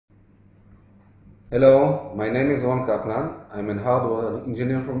Hello, my name is Ron Kaplan. I'm a hardware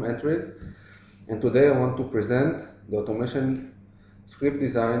engineer from Entrid, and today I want to present the automation script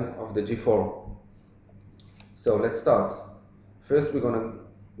design of the G4. So let's start. First, we're going to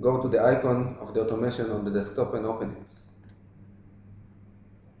go to the icon of the automation on the desktop and open it.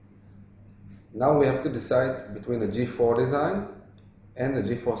 Now we have to decide between a G4 design and a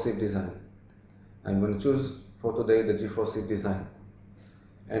G4 SIP design. I'm going to choose for today the G4 SIP design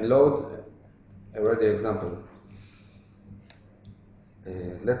and load a ready example.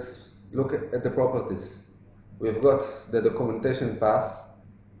 Let's look at the properties. We've got the documentation path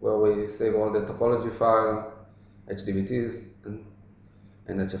where we save all the topology file, HDVTs and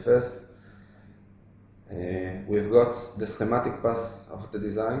HFS. We've got the schematic path of the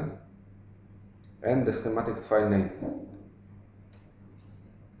design and the schematic file name.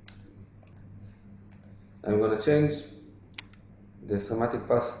 I'm going to change the schematic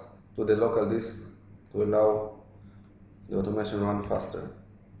path to the local disk to allow the automation run faster.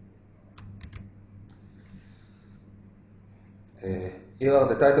 Here are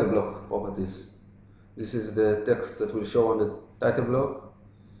the title block properties. This is the text that will show on the title block,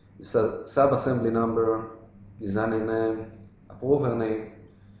 the sub-assembly number, designer name, approver name,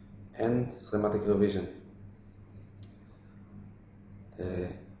 and schematic revision.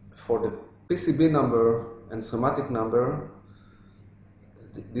 For the PCB number and schematic number,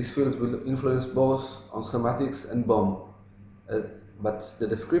 these fields will influence both on schematics and BOM, but the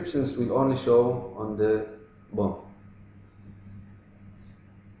descriptions will only show on the BOM.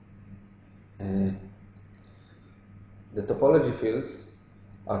 The topology fields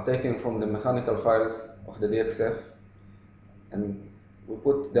are taken from the mechanical files of the DXF, and we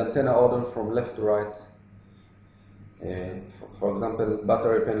put the antenna order from left to right. For example,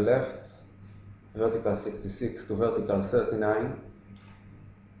 battery pen left, vertical 66 to vertical 39,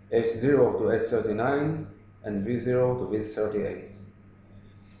 H0 to H39, and V0 to V38.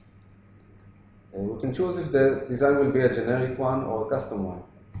 We can choose if the design will be a generic one or a custom one.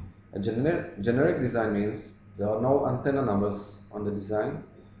 A generic design means there are no antenna numbers on the design,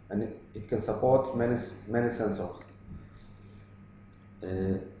 and it can support many sensors.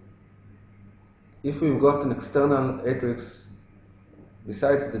 If we've got an external matrix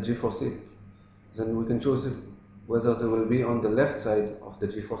besides the G4 SIP, then we can choose whether they will be on the left side of the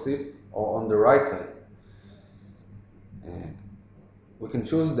G4 SIP or on the right side. We can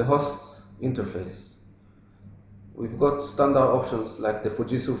choose the host interface. We've got standard options like the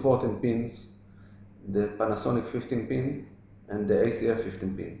Fujitsu 14 pins, the Panasonic 15 pin, and the ACF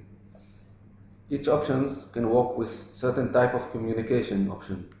 15 pin. Each option can work with certain type of communication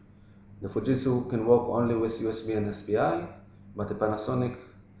option. The Fujitsu can work only with USB and SPI, but the Panasonic,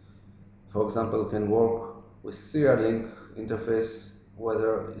 for example, can work with serial link interface,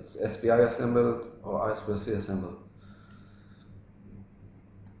 whether it's SPI assembled or I2C assembled.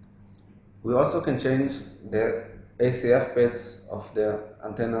 We also can change the ACF pads of the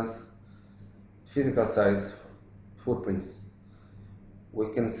antennas physical size footprints.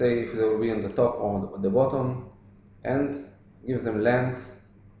 We can say if they will be on the top or the bottom, and give them length,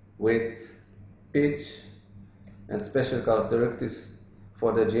 width, pitch, and special characteristics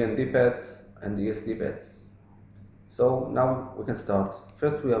for the GND pads and the ESD pads. So now we can start.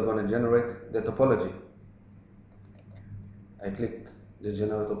 First we are going to generate the topology. I clicked the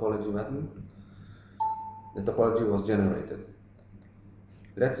generate topology button. The topology was generated.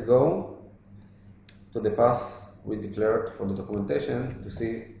 Let's go to the path we declared for the documentation to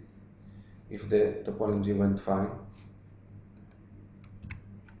see if the topology went fine.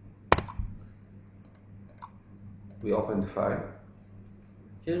 We open the file.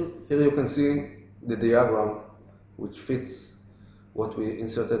 Here you can see the diagram which fits what we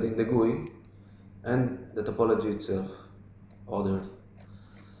inserted in the GUI and the topology itself ordered.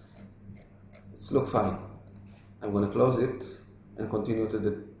 It's look fine. I'm going to close it and continue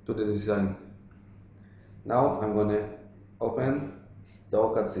to the design. Now I'm going to open the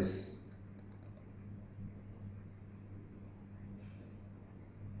OrCAD sys.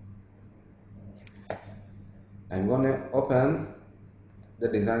 I'm going to open the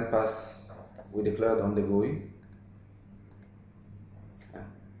design path we declared on the GUI.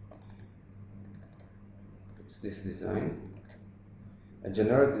 It's this design. A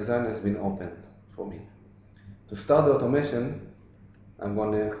generic design has been opened for me. To start the automation, I'm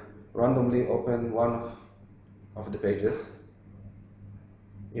going to randomly open one of the pages.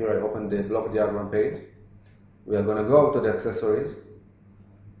 Here I open the block diagram page. We are going to go to the accessories,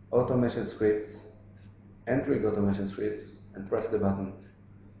 automation scripts, entry automation scripts, and press the button.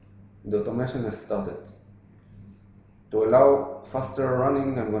 The automation has started. To allow faster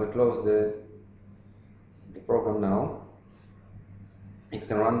running, I'm going to close the the program now. It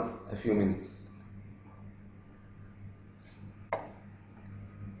can run a few minutes.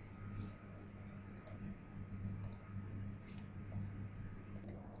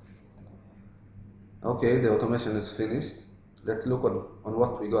 Okay, the automation is finished. Let's look on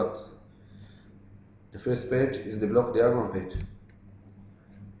what we got. The first page is the block diagram page.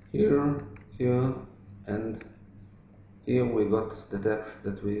 Here, and here we got the text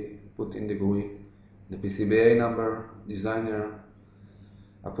that we put in the GUI, the PCBA number, designer,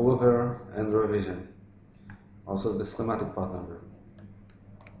 approver, and revision. Also the schematic part number.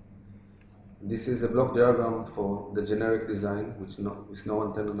 This is a block diagram for the generic design with no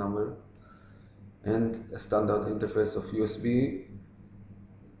antenna number, and a standard interface of USB,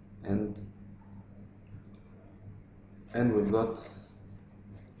 and we've got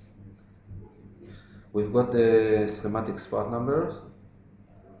the schematics part numbers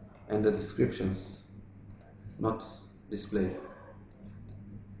and the descriptions not displayed.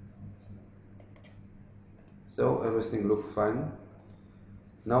 So everything looks fine.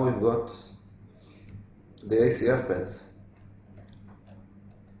 Now we've got the ACF pads.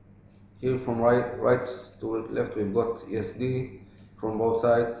 Here from right to left we've got ESD from both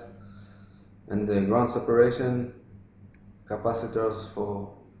sides, and the ground separation, capacitors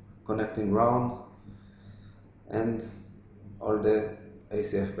for connecting ground, and all the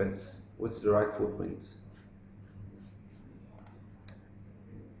ACF pads with the right footprint.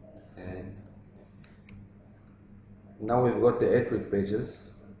 Now we've got the ATRIG pages,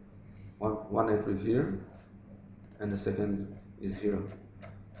 one ATRIG here, and the second is here,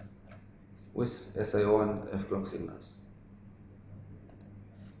 with SIO and F-clock signals.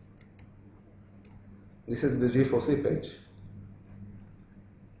 This is the G4C page.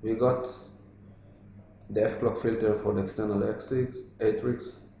 We got the F-clock filter for the external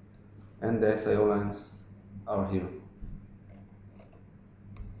ATRIGs, and the SIO lines are here.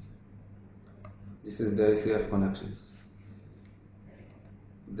 This is the ACF connections.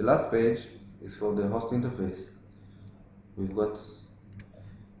 The last page is for the host interface. We've got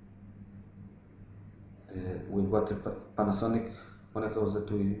the Panasonic connectors that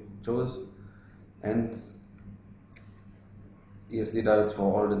we chose, and ESD diodes for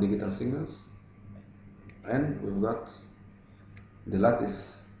all the digital signals, and we've got the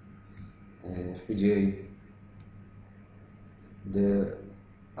lattice FPGA. The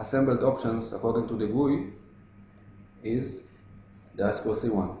assembled options according to the GUI is the I2C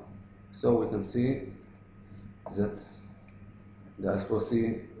one. So we can see that the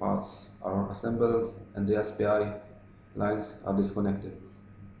I2C parts are assembled and the SPI lines are disconnected.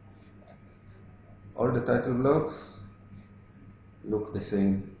 All the title blocks look the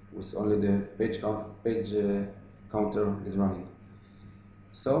same, with only the page counter is running.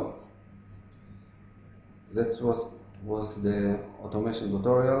 So that was the automation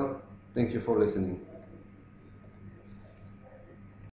tutorial. Thank you for listening.